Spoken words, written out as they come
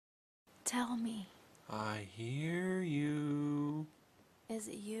Tell me. I hear you. Is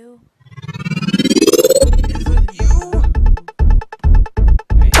it you? Is it you?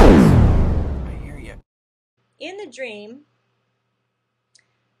 I hear you. In the dream,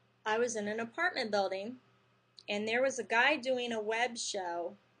 I was in an apartment building, and there was a guy doing a web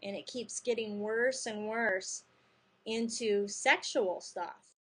show, and it keeps getting worse and worse into sexual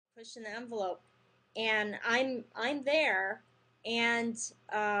stuff, pushing the envelope. And I'm there, and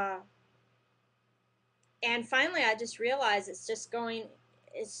finally I just realized it's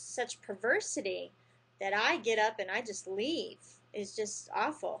such perversity that I get up and I just leave. It's just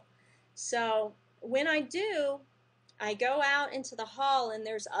awful. So when I do, I go out into the hall, and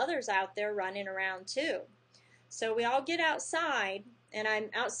there's others out there running around too. So we all get outside, and I'm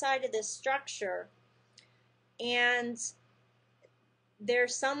outside of this structure, and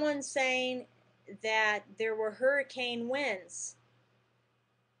there's someone saying that there were hurricane winds,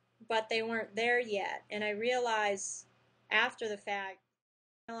 but they weren't there yet. And I realized after the fact,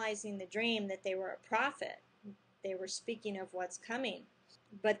 analyzing the dream, that they were a prophet. They were speaking of what's coming.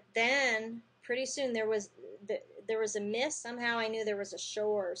 But then pretty soon there was a mist. Somehow I knew there was a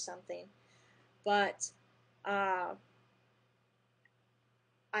shore or something. But I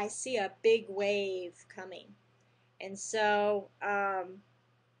see a big wave coming. And so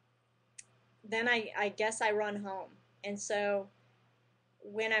then I guess I run home. And so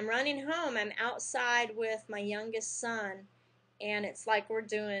when I'm running home, I'm outside with my youngest son, and it's like we're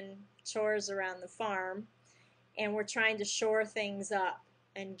doing chores around the farm, and we're trying to shore things up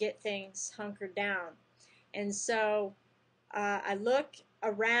and get things hunkered down. And so I look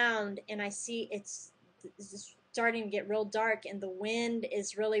around, and I see it's starting to get real dark, and the wind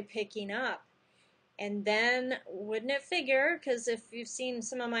is really picking up. And then, wouldn't it figure, because if you've seen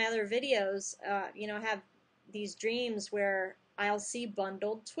some of my other videos, I have these dreams where I'll see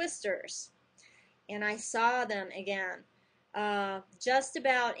bundled twisters. And I saw them again. Just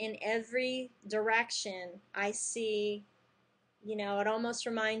about in every direction I see, it almost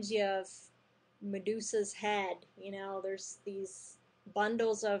reminds you of Medusa's head. There's these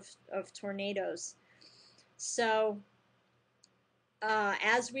bundles of tornadoes. So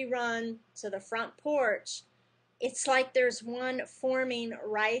as we run to the front porch, it's like there's one forming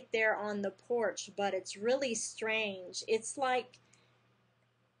right there on the porch, but it's really strange. It's like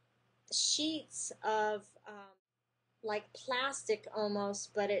sheets of like plastic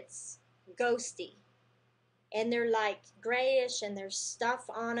almost, but it's ghosty. And they're like grayish, and there's stuff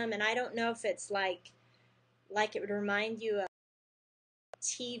on them, and I don't know if it's like it would remind you of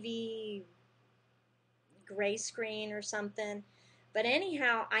TV gray screen or something. But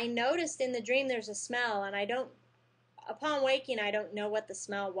anyhow, I noticed in the dream there's a smell, and upon waking, I don't know what the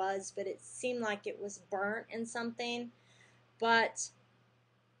smell was, but it seemed like it was burnt in something. But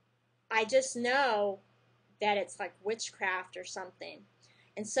I just know that it's like witchcraft or something.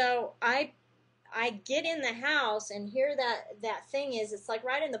 And so I get in the house, and here that thing is, it's like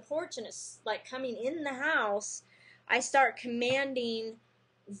right in the porch, and it's like coming in the house. I start commanding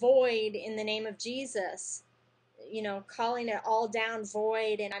void in the name of Jesus, calling it all down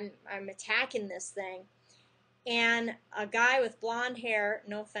void, and I'm attacking this thing. And a guy with blonde hair,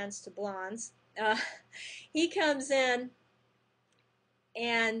 no offense to blondes, he comes in,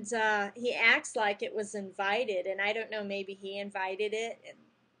 and he acts like it was invited, and I don't know, maybe he invited it.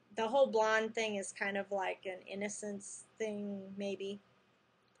 The whole blonde thing is kind of like an innocence thing, maybe,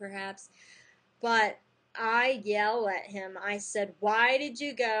 perhaps. But I yell at him. I said, "Why did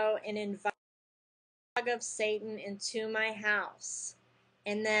you go and invite the synagogue of Satan into my house?"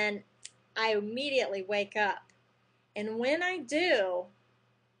 And then I immediately wake up. And when I do,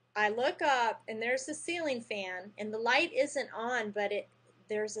 I look up, and there's the ceiling fan, and the light isn't on, but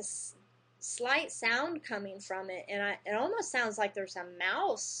there's a slight sound coming from it, and it almost sounds like there's a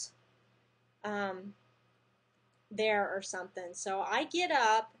mouse there or something. So I get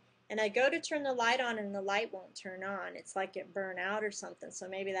up, and I go to turn the light on, and the light won't turn on. It's like it burned out or something, so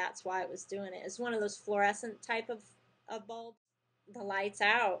maybe that's why it was doing it. It's one of those fluorescent type of bulbs. The light's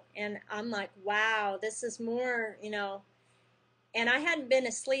out, and I'm like, wow, this is more, and I hadn't been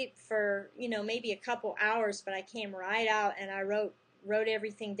asleep for, maybe a couple hours, but I came right out, and I wrote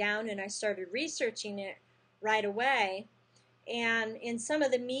everything down, and I started researching it right away. And in some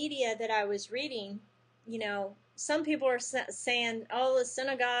of the media that I was reading, some people are saying, oh, the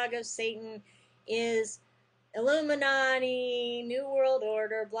Synagogue of Satan is Illuminati, New World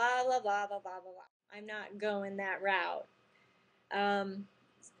Order, blah, blah, blah, blah, blah, blah, blah. I'm not going that route.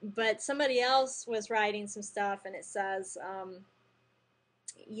 But somebody else was writing some stuff, and it says,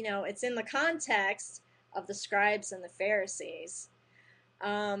 it's in the context of the scribes and the Pharisees.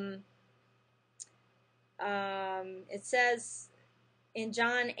 It says in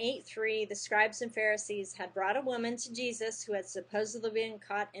John 8:3, the scribes and Pharisees had brought a woman to Jesus who had supposedly been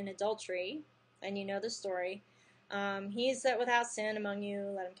caught in adultery. And you know the story. He's that without sin among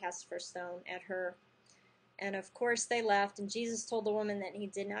you, let him cast the first stone at her. And of course they left, and Jesus told the woman that he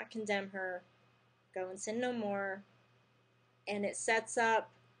did not condemn her. Go and sin no more. And it sets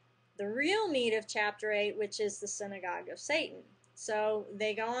up the real meat of chapter 8, which is the synagogue of Satan. So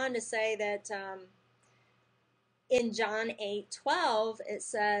they go on to say that in John 8:12, it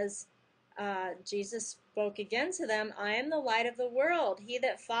says, Jesus spoke again to them, I am the light of the world. He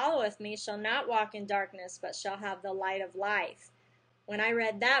that followeth me shall not walk in darkness, but shall have the light of life. When I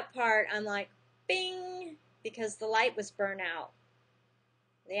read that part, I'm like, bing, because the light was burnt out.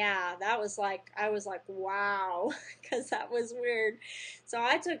 Yeah, that was like, I was like, wow, because that was weird. So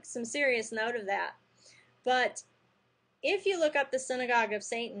I took some serious note of that. But if you look up the synagogue of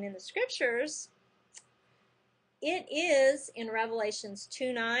Satan in the scriptures, it is in Revelations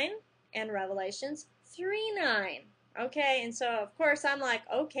 2:9 and Revelations 3:9. Okay, and so of course I'm like,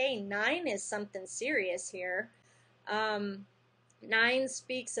 okay, 9 is something serious here. 9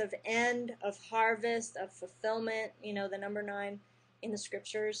 speaks of end, of harvest, of fulfillment, you know, the number 9 in the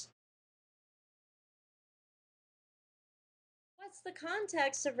scriptures. What's the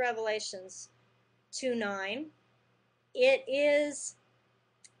context of Revelations 2:9? It is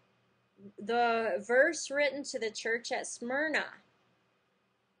the verse written to the church at Smyrna.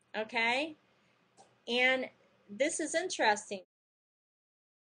 Okay? And this is interesting.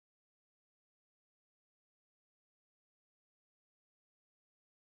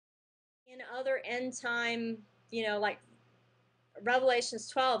 In other end time, you know, like Revelations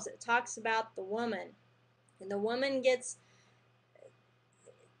 12, it talks about the woman. And the woman gets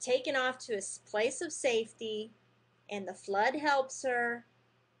taken off to a place of safety, and the flood helps her,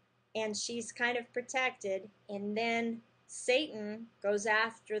 and she's kind of protected. And then Satan goes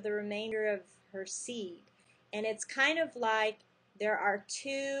after the remainder of her seed. And it's kind of like there are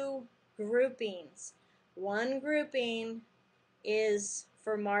two groupings. One grouping is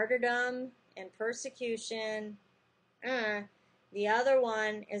for martyrdom and persecution. The other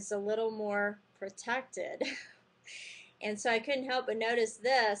one is a little more protected. And so I couldn't help but notice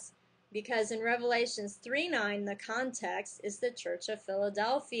this, because in Revelations 3:9, the context is the church of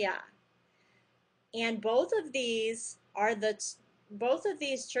Philadelphia. And both of these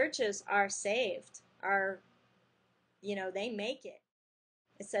churches are saved, they make it.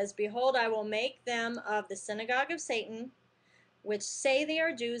 It says, behold, I will make them of the synagogue of Satan, which say they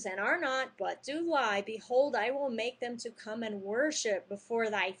are Jews and are not, but do lie. Behold, I will make them to come and worship before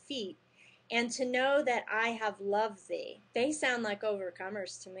thy feet, and to know that I have loved thee. They sound like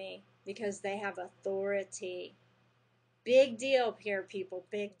overcomers to me, because they have authority. Big deal here, people,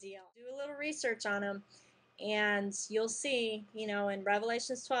 big deal. Do a little research on them, and you'll see, in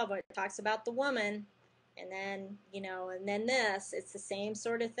Revelations 12, where it talks about the woman, and then, and then this, it's the same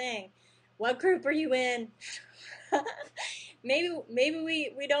sort of thing. What group are you in? Maybe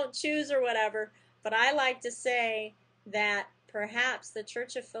we don't choose or whatever, but I like to say that perhaps the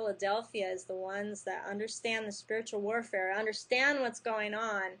Church of Philadelphia is the ones that understand the spiritual warfare, understand what's going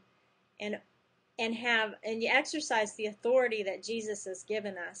on, and you exercise the authority that Jesus has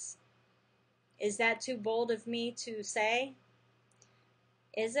given us. Is that too bold of me to say?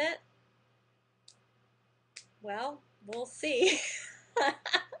 Is it? Well, we'll see.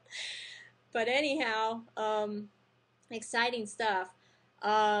 But anyhow, exciting stuff.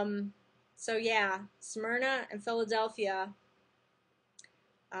 So yeah, Smyrna and Philadelphia,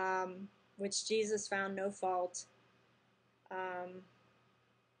 which Jesus found no fault,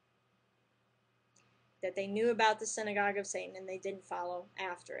 that they knew about the synagogue of Satan and they didn't follow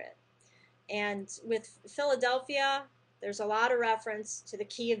after it. And with Philadelphia, there's a lot of reference to the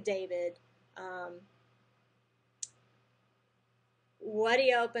key of David. What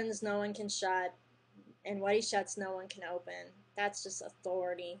he opens, no one can shut, and what he shuts, no one can open. That's just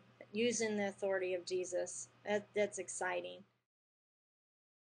authority, using the authority of Jesus. That's exciting.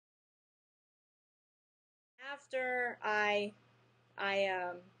 After I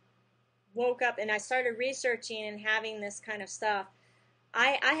woke up and I started researching and having this kind of stuff,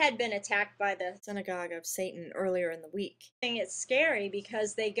 I had been attacked by the synagogue of Satan earlier in the week. It's scary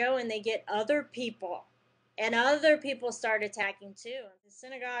because they go and they get other people, and other people start attacking too. The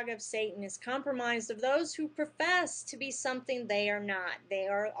synagogue of Satan is comprised of those who profess to be something they are not. They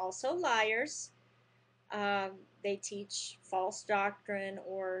are also liars. They teach false doctrine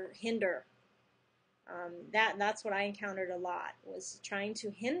or hinder. That's what I encountered a lot, was trying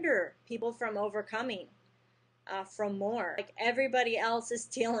to hinder people from overcoming, from more. Like everybody else is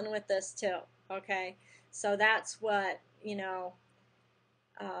dealing with this too, okay? So that's what,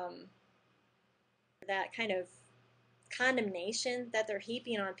 um, that kind of condemnation that they're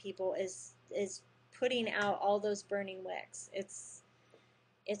heaping on people is putting out all those burning wicks. It's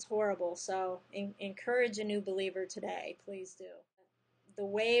horrible. So encourage a new believer today, please do. The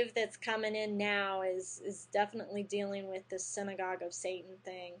wave that's coming in now is definitely dealing with this synagogue of Satan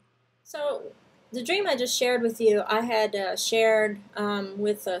thing. So the dream I just shared with you, I had shared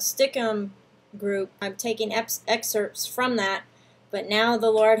with a Stickum group. I'm taking excerpts from that, but now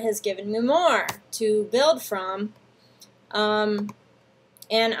the Lord has given me more to build from. And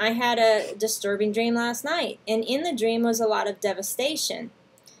I had a disturbing dream last night, and in the dream was a lot of devastation.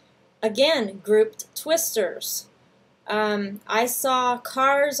 Again, grouped twisters. I saw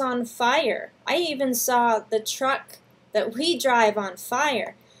cars on fire. I even saw the truck that we drive on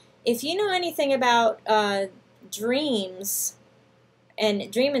fire. If you know anything about dreams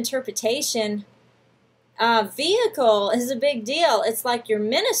and dream interpretation, vehicle is a big deal. It's like your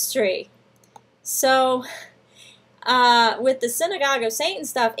ministry. So with the Synagogue of Satan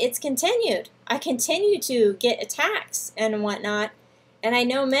stuff, it's continued. I continue to get attacks and whatnot. And I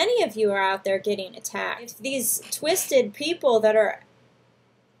know many of you are out there getting attacked. If these twisted people that are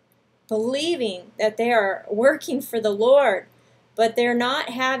believing that they are working for the Lord, but they're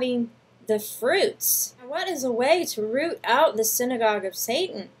not having the fruits, what is a way to root out the synagogue of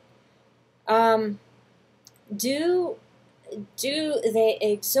Satan? Do they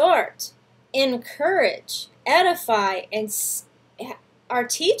exhort, encourage, edify, and are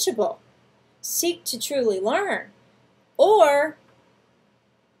teachable, seek to truly learn? Or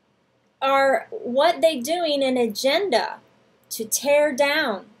are what they doing an agenda to tear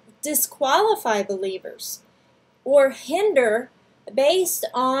down, disqualify believers, or hinder based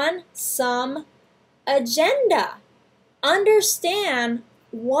on some agenda? Understand,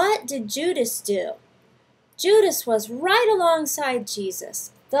 what did Judas do? Judas was right alongside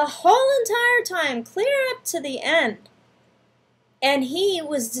Jesus the whole entire time, clear up to the end. And he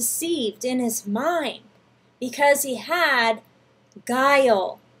was deceived in his mind because he had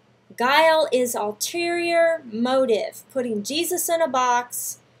guile. Guile is ulterior motive, putting Jesus in a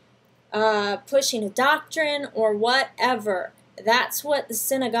box, pushing a doctrine, or whatever. That's what the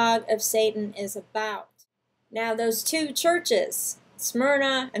synagogue of Satan is about. Now, those two churches,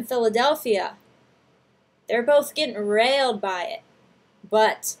 Smyrna and Philadelphia, they're both getting railed by it.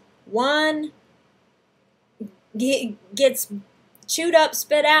 But one gets chewed up,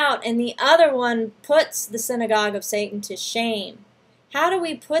 spit out, and the other one puts the synagogue of Satan to shame. How do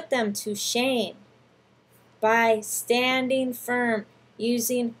we put them to shame? By standing firm,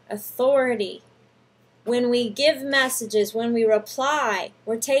 using authority. When we give messages, when we reply,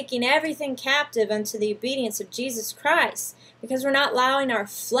 we're taking everything captive unto the obedience of Jesus Christ, because we're not allowing our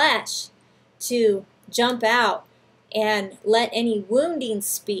flesh to jump out and let any wounding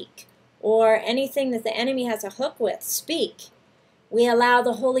speak, or anything that the enemy has a hook with speak. We allow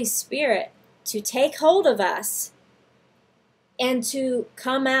the Holy Spirit to take hold of us and to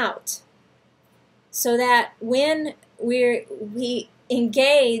come out, so that when we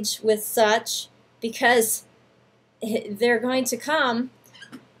engage with such, because they're going to come,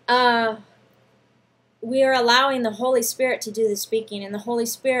 we are allowing the Holy Spirit to do the speaking. And the Holy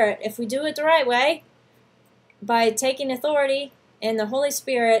Spirit, if we do it the right way, by taking authority, and the Holy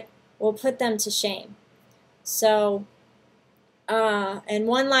Spirit will put them to shame. So, and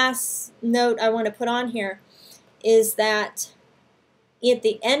one last note I want to put on here is that at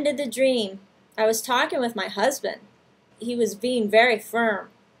the end of the dream, I was talking with my husband. He was being very firm.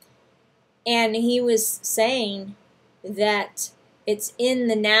 And he was saying that it's in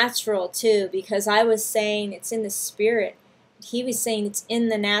the natural too, because I was saying it's in the spirit. He was saying it's in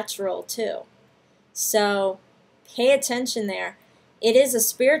the natural too. So pay attention there. It is a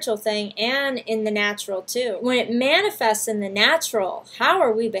spiritual thing and in the natural too. When it manifests in the natural, how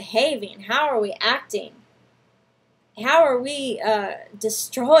are we behaving? How are we acting? How are we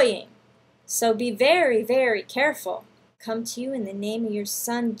destroying? So be very, very careful. Come to you in the name of your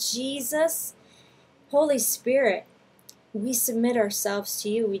Son, Jesus. Holy Spirit, we submit ourselves to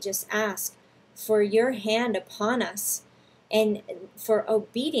you. We just ask for your hand upon us and for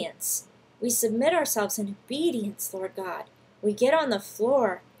obedience. We submit ourselves in obedience, Lord God. We get on the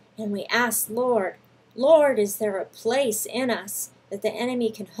floor and we ask, Lord, is there a place in us that the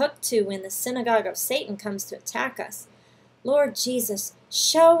enemy can hook to when the synagogue of Satan comes to attack us? Lord Jesus,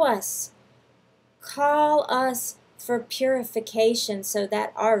 show us. Call us for purification so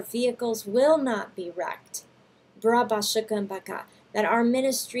that our vehicles will not be wrecked. That our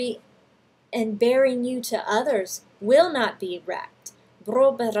ministry and bearing you to others will not be wrecked.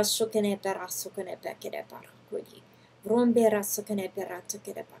 Brobera sukene pera sukene pekere parakudi. Brombera sukene pera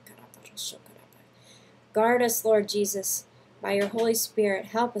tukere pakara parashukara. Guard us, Lord Jesus, by your Holy Spirit.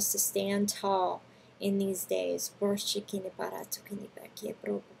 Help us to stand tall in these days. Borshikini para tukini peke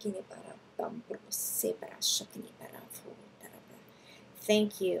brobukini para bambrose para shukini para fu.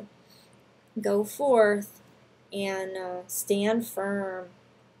 Thank you. Go forth and stand firm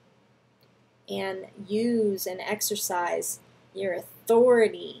and use and exercise your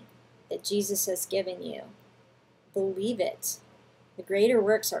authority that Jesus has given you. Believe it. The greater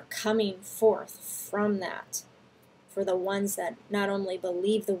works are coming forth from that for the ones that not only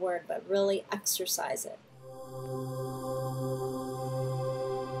believe the word but really exercise it.